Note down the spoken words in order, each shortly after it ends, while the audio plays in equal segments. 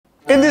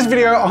In this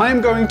video, I'm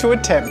going to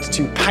attempt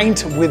to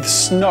paint with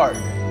snow.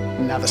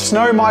 Now the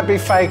snow might be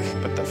fake,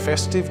 but the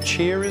festive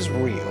cheer is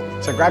real.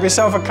 So grab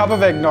yourself a cup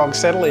of eggnog,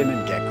 settle in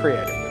and get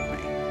creative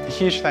with me. A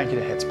huge thank you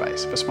to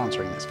Headspace for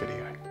sponsoring this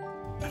video.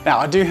 Now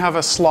I do have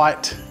a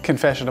slight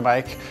confession to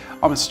make.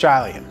 I'm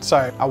Australian,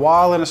 so a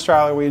while in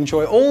Australia we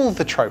enjoy all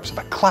the tropes of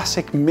a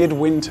classic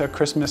midwinter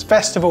Christmas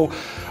festival.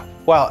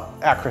 Well,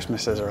 our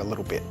Christmases are a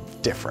little bit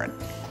different.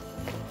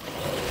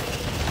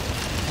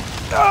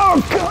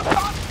 Oh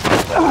God!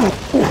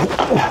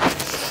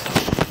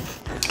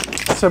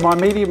 So my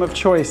medium of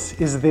choice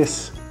is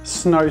this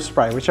snow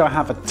spray, which I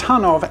have a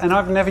ton of and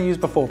I've never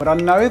used before, but I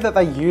know that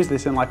they use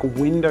this in like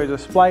window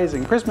displays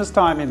in Christmas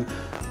time in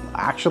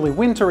actually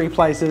wintry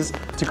places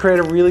to create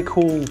a really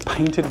cool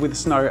painted with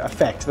snow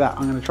effect that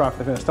I'm going to try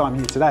for the first time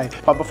here today.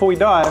 But before we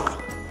dive,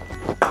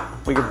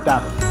 we can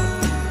dab it.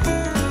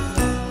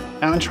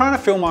 Now, in trying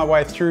to feel my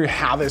way through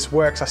how this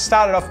works, I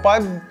started off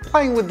by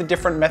playing with the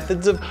different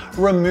methods of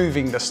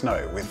removing the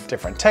snow with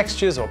different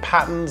textures or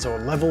patterns or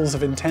levels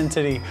of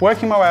intensity,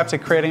 working my way up to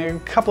creating a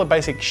couple of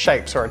basic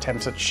shapes or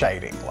attempts at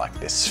shading, like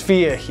this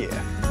sphere here.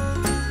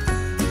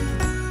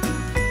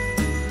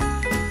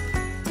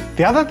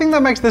 The other thing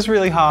that makes this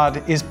really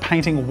hard is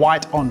painting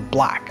white on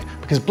black,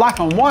 because black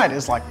on white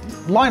is like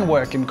line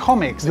work in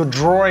comics. You're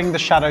drawing the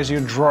shadows,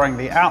 you're drawing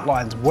the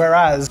outlines,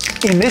 whereas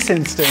in this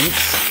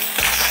instance,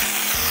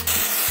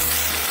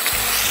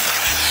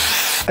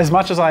 as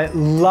much as I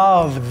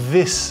love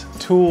this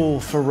tool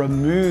for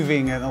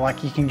removing and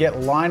like you can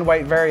get line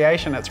weight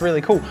variation, it's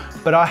really cool,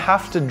 but I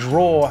have to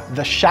draw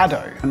the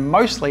shadow, and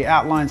mostly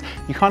outlines,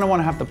 you kind of want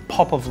to have the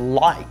pop of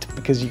light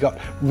because you got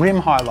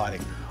rim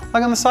highlighting,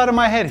 like on the side of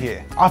my head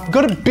here. I've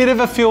got a bit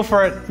of a feel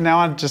for it, now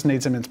I just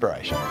need some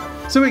inspiration.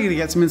 So we're gonna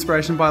get some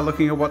inspiration by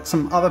looking at what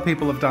some other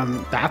people have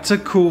done. That's a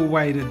cool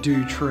way to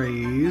do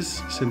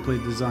trees, Simply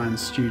Design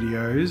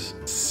Studios.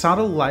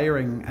 Subtle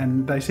layering,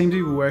 and they seem to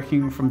be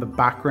working from the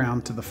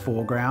background to the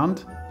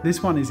foreground.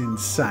 This one is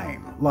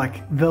insane.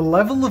 Like the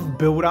level of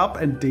build up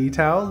and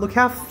detail, look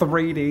how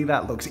 3D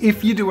that looks,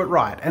 if you do it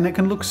right. And it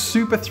can look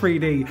super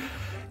 3D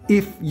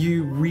if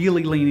you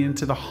really lean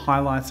into the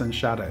highlights and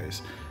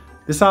shadows.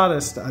 This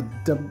artist, Turin,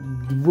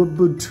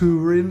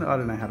 I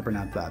don't know how to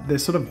pronounce that. They're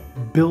sort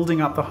of building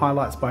up the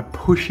highlights by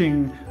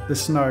pushing the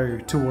snow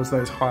towards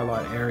those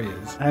highlight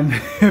areas. And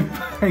they're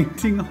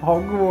painting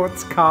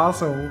Hogwarts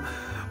Castle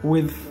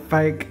with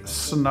fake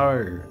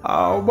snow.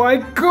 Oh my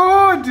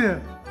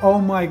God! Oh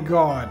my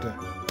God.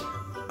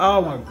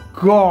 Oh my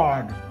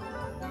God.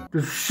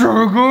 It's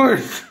so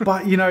good.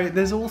 But you know,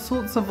 there's all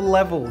sorts of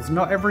levels.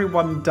 Not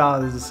everyone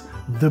does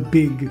the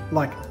big,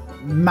 like,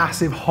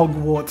 massive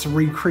Hogwarts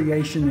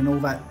recreation and all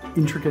that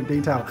intricate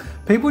detail.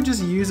 People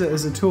just use it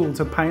as a tool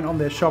to paint on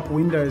their shop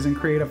windows and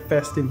create a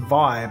festive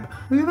vibe.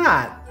 Look at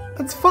that,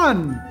 that's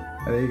fun.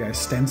 Oh, there you go,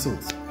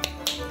 stencils.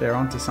 They're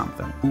onto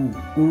something.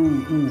 Ooh,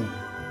 ooh, ooh.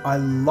 I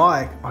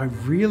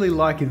really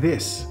like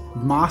this.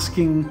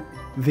 Masking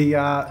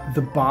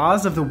the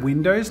bars of the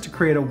windows to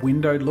create a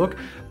windowed look.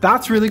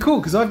 That's really cool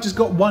because I've just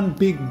got one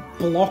big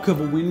block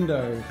of a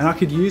window and I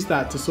could use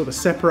that to sort of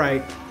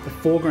separate the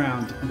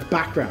foreground and the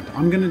background.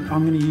 I'm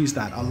gonna use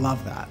that. I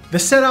love that. The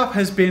setup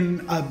has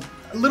been a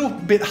little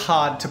bit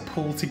hard to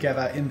pull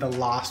together in the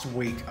last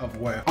week of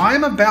work.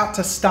 I'm about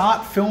to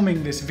start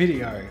filming this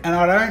video and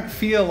I don't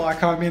feel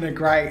like I'm in a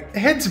great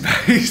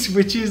headspace,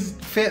 which is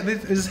fair.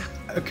 This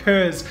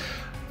occurs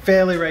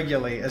fairly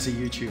regularly as a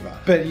YouTuber.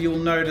 But you'll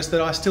notice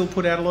that I still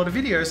put out a lot of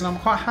videos and I'm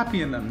quite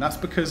happy in them. That's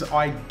because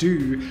I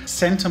do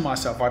center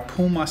myself. I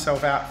pull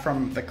myself out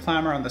from the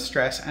clamor and the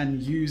stress and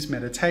use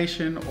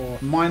meditation or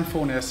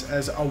mindfulness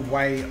as a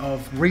way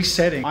of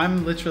resetting.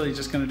 I'm literally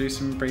just gonna do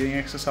some breathing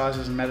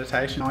exercises and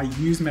meditation. I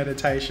use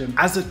meditation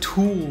as a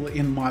tool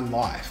in my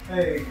life.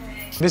 Hey.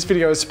 This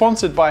video is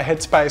sponsored by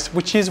Headspace,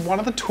 which is one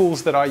of the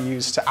tools that I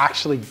use to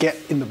actually get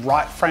in the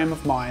right frame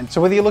of mind.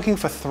 So whether you're looking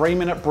for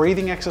 3-minute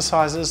breathing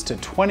exercises to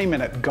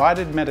 20-minute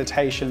guided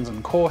meditations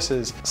and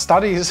courses,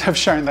 studies have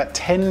shown that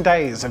 10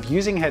 days of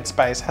using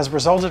Headspace has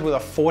resulted with a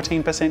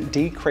 14%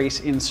 decrease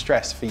in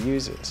stress for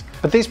users.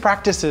 But these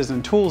practices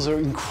and tools are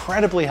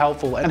incredibly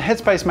helpful, and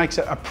Headspace makes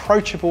it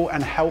approachable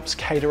and helps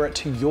cater it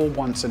to your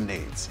wants and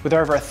needs. With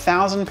over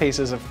 1,000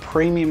 pieces of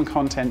premium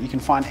content, you can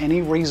find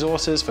any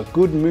resources for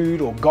good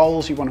mood or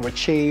goals you want to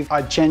achieve.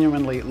 I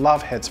genuinely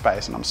love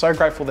Headspace and I'm so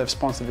grateful they've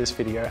sponsored this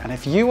video. And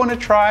if you want to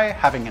try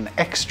having an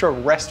extra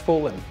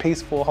restful and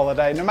peaceful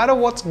holiday, no matter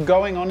what's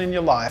going on in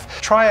your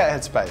life, try out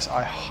Headspace.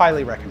 I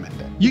highly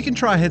recommend it. You can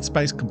try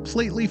Headspace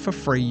completely for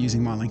free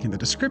using my link in the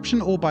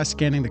description or by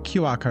scanning the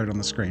QR code on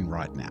the screen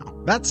right now.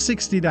 That's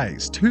 60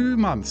 days, 2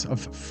 months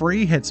of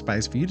free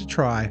Headspace for you to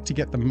try to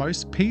get the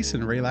most peace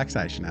and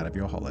relaxation out of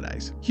your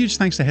holidays. Huge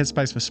thanks to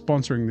Headspace for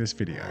sponsoring this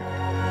video.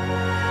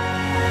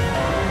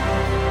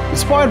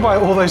 Inspired by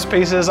all those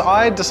pieces,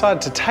 I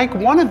decided to take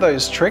one of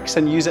those tricks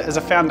and use it as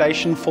a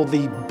foundation for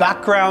the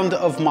background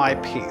of my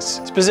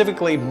piece,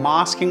 specifically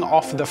masking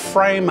off the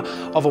frame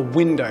of a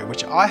window,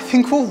 which I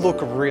think will look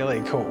really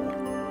cool.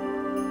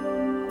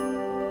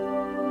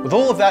 With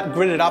all of that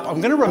gridded up,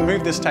 I'm gonna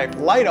remove this tape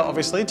later,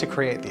 obviously, to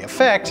create the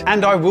effect,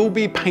 and I will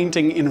be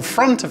painting in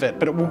front of it,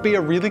 but it will be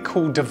a really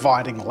cool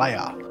dividing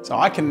layer. So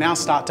I can now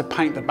start to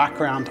paint the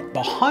background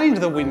behind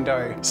the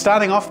window,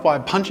 starting off by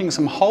punching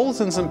some holes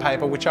in some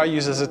paper, which I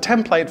use as a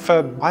template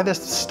for either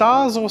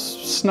stars or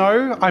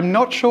snow. I'm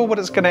not sure what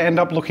it's gonna end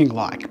up looking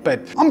like, but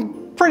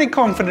I'm pretty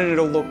confident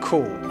it'll look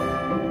cool.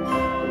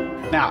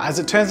 Now, as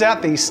it turns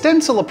out, the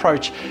stencil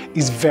approach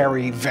is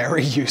very,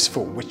 very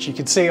useful, which you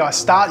can see I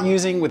start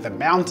using with the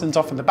mountains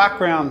off in the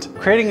background,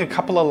 creating a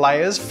couple of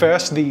layers.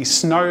 First, the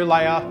snow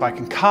layer, I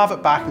can carve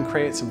it back and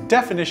create some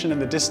definition in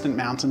the distant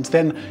mountains,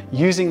 then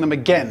using them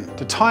again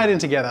to tie it in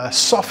together,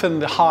 soften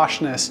the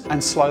harshness,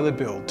 and slowly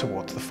build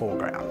towards the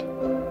foreground.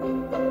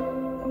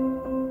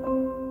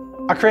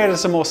 I created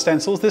some more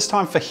stencils, this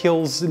time for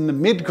hills in the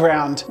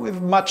midground with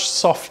much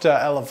softer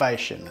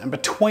elevation. And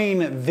between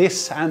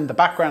this and the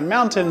background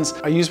mountains,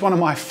 I used one of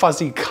my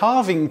fuzzy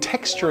carving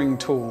texturing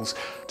tools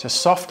to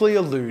softly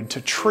allude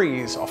to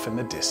trees off in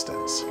the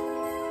distance.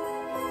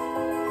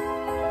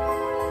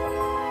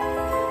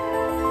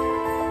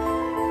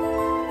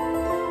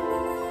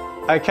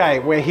 Okay,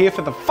 we're here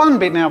for the fun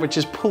bit now, which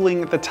is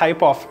pulling the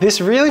tape off.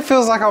 This really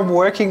feels like I'm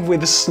working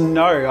with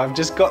snow. I've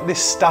just got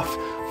this stuff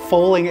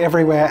falling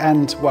everywhere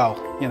and,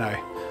 well, you know,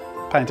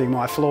 painting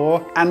my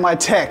floor and my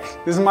tech.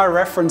 This is my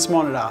reference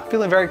monitor.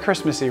 Feeling very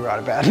Christmassy right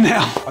about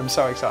now. I'm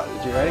so excited.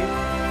 You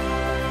ready?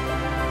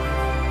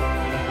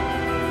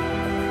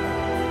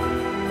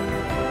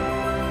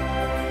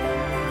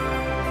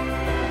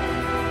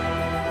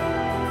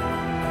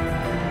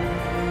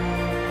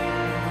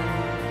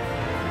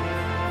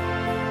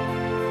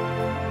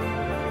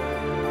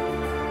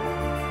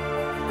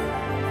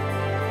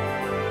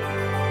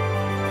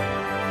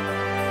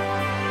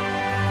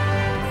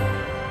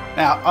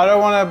 Now, I don't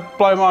want to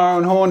blow my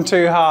own horn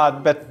too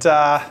hard, but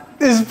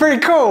this is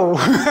pretty cool.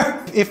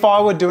 If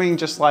I were doing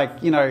just like,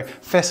 you know,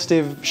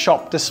 festive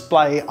shop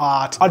display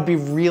art, I'd be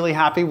really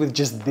happy with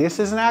just this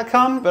as an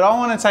outcome, but I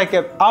want to take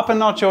it up a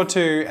notch or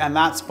two, and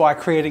that's by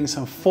creating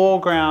some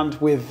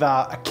foreground with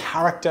a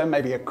character,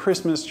 maybe a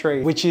Christmas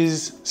tree, which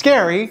is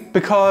scary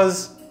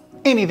because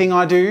anything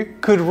I do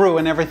could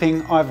ruin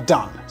everything I've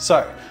done.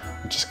 So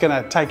I'm just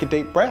gonna take a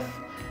deep breath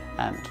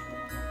and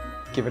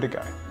give it a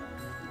go.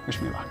 Wish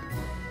me luck.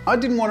 I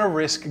didn't want to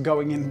risk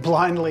going in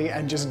blindly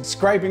and just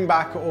scraping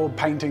back or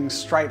painting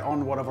straight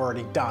on what I've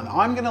already done.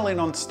 I'm going to lean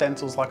on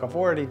stencils like I've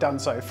already done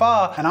so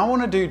far, and I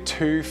want to do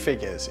two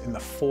figures in the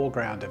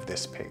foreground of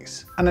this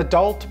piece. An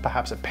adult,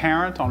 perhaps a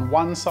parent, on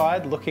one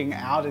side looking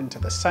out into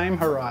the same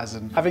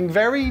horizon, having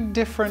very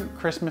different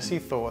Christmassy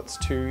thoughts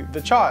to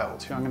the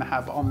child, who I'm going to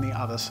have on the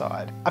other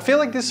side. I feel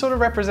like this sort of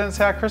represents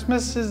how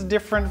Christmas is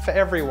different for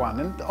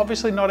everyone, and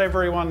obviously not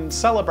everyone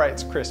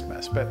celebrates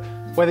Christmas, but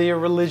whether you're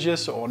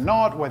religious or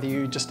not, whether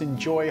you just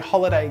enjoy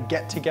holiday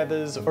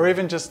get-togethers, or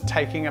even just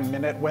taking a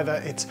minute,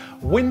 whether it's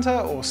winter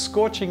or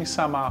scorching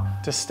summer,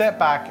 to step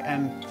back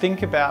and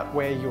think about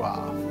where you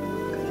are.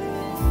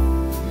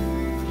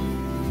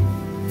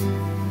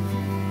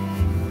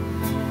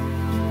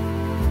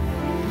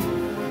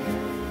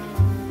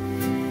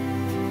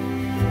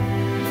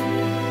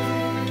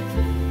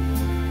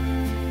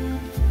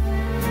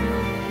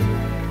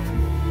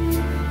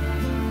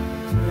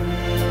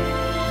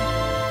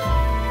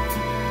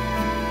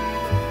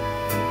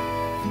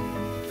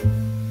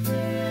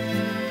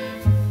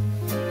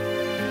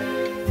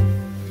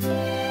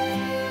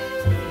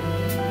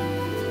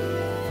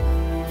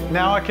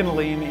 Now I can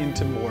lean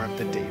into more of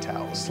the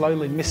details,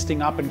 slowly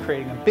misting up and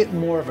creating a bit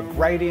more of a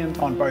gradient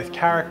on both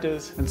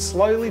characters, and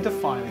slowly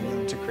defining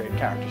them to create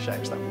character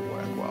shapes that will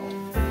work well.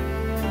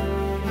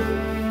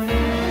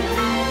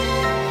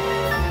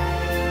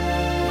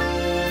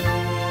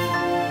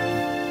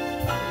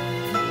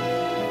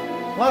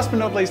 Last but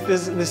not least,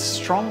 there's this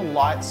strong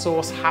light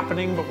source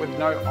happening, but with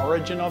no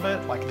origin of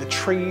it. Like the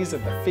trees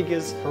and the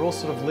figures are all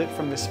sort of lit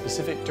from this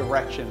specific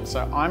direction.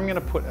 So I'm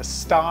gonna put a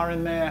star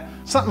in there,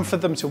 something for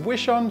them to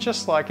wish on,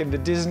 just like in the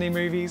Disney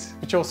movies,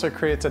 which also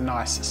creates a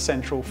nice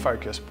central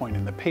focus point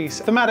in the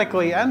piece.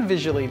 Thematically and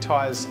visually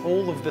ties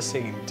all of the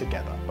scene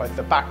together, both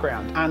the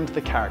background and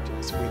the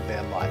characters with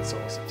their light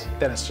sources.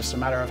 Then it's just a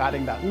matter of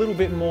adding that little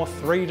bit more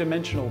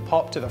three-dimensional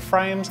pop to the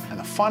frames and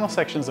the final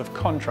sections of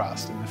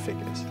contrast in the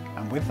figures.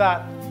 And with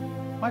that,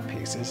 my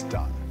piece is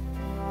done.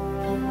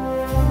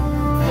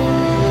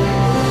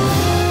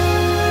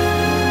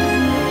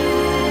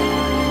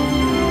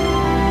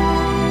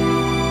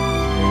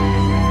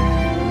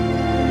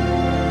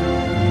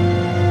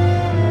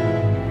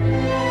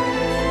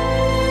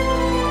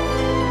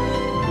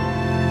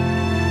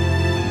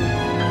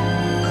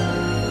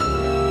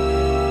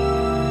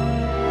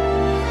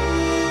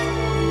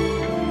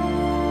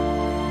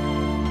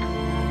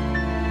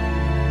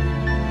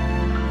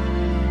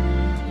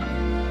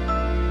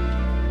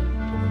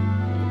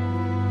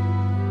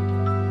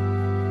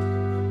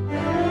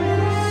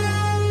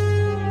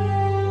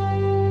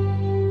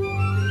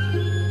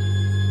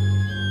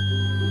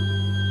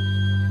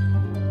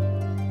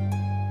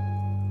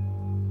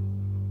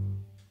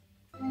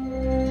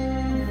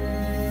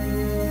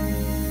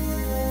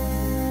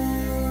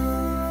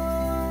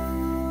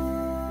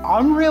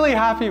 I'm really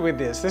happy with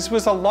this. This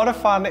was a lot of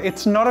fun.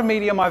 It's not a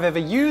medium I've ever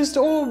used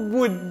or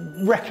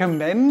would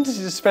recommend,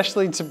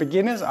 especially to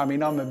beginners. I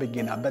mean, I'm a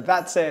beginner, but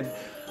that said,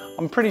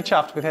 I'm pretty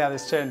chuffed with how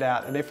this turned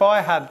out. And if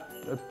I had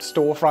a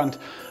storefront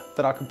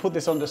that I could put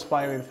this on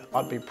display with,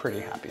 I'd be pretty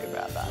happy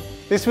about that.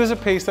 This was a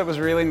piece that was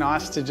really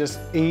nice to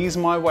just ease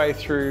my way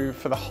through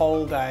for the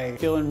whole day,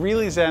 feeling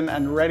really zen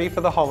and ready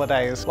for the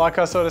holidays. Like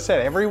I sort of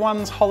said,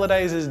 everyone's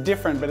holidays is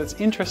different, but it's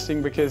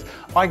interesting because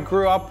I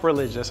grew up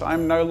religious.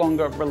 I'm no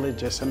longer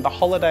religious, and the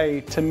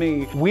holiday to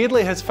me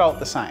weirdly has felt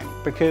the same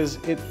because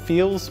it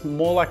feels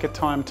more like a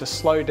time to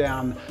slow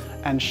down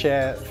and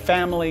share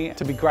family,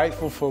 to be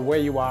grateful for where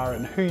you are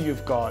and who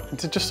you've got, and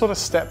to just sort of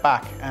step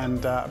back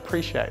and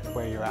appreciate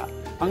where you're at.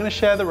 I'm gonna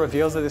share the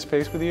reveals of this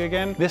piece with you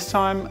again, this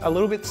time a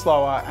little bit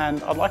slower,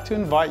 and I'd like to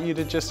invite you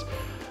to just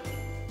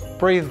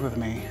breathe with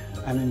me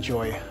and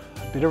enjoy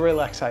a bit of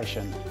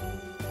relaxation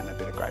and a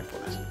bit of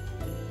gratefulness.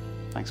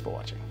 Thanks for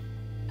watching.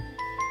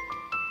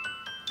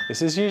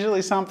 This is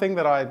usually something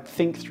that I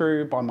think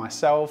through by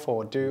myself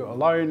or do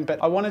alone,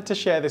 but I wanted to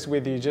share this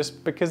with you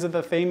just because of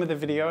the theme of the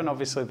video, and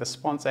obviously the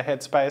sponsor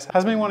Headspace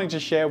has me wanting to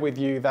share with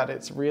you that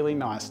it's really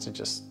nice to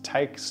just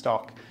take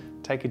stock,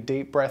 take a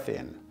deep breath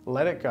in,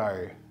 let it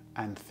go,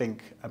 and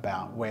think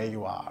about where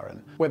you are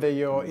and whether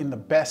you're in the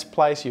best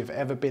place you've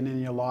ever been in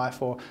your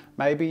life, or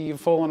maybe you've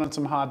fallen on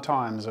some hard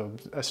times or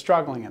are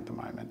struggling at the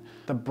moment.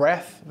 The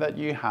breath that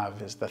you have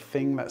is the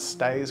thing that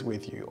stays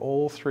with you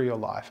all through your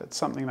life. It's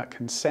something that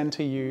can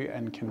center you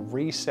and can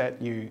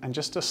reset you, and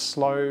just a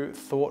slow,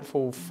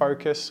 thoughtful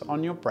focus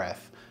on your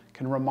breath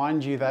can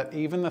remind you that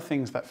even the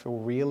things that feel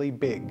really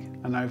big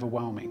and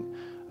overwhelming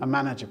are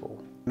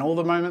manageable. And all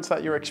the moments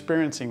that you're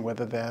experiencing,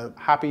 whether they're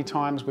happy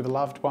times with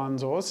loved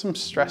ones or some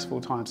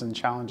stressful times and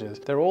challenges,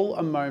 they're all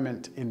a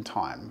moment in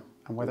time.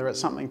 And whether it's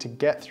something to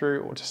get through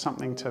or just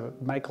something to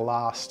make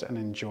last and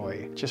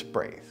enjoy, just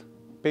breathe.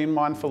 Being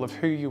mindful of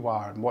who you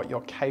are and what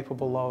you're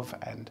capable of,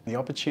 and the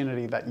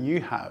opportunity that you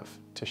have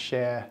to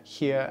share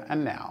here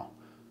and now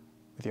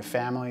with your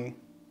family,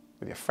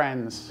 with your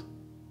friends,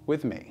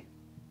 with me,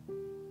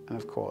 and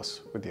of course,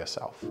 with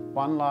yourself.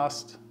 One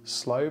last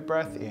slow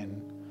breath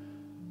in.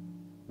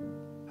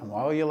 And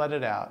while you let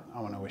it out,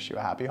 I want to wish you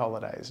a happy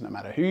holidays, no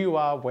matter who you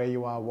are, where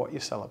you are, what you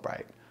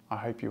celebrate. I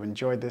hope you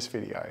enjoyed this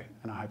video,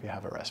 and I hope you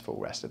have a restful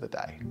rest of the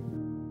day.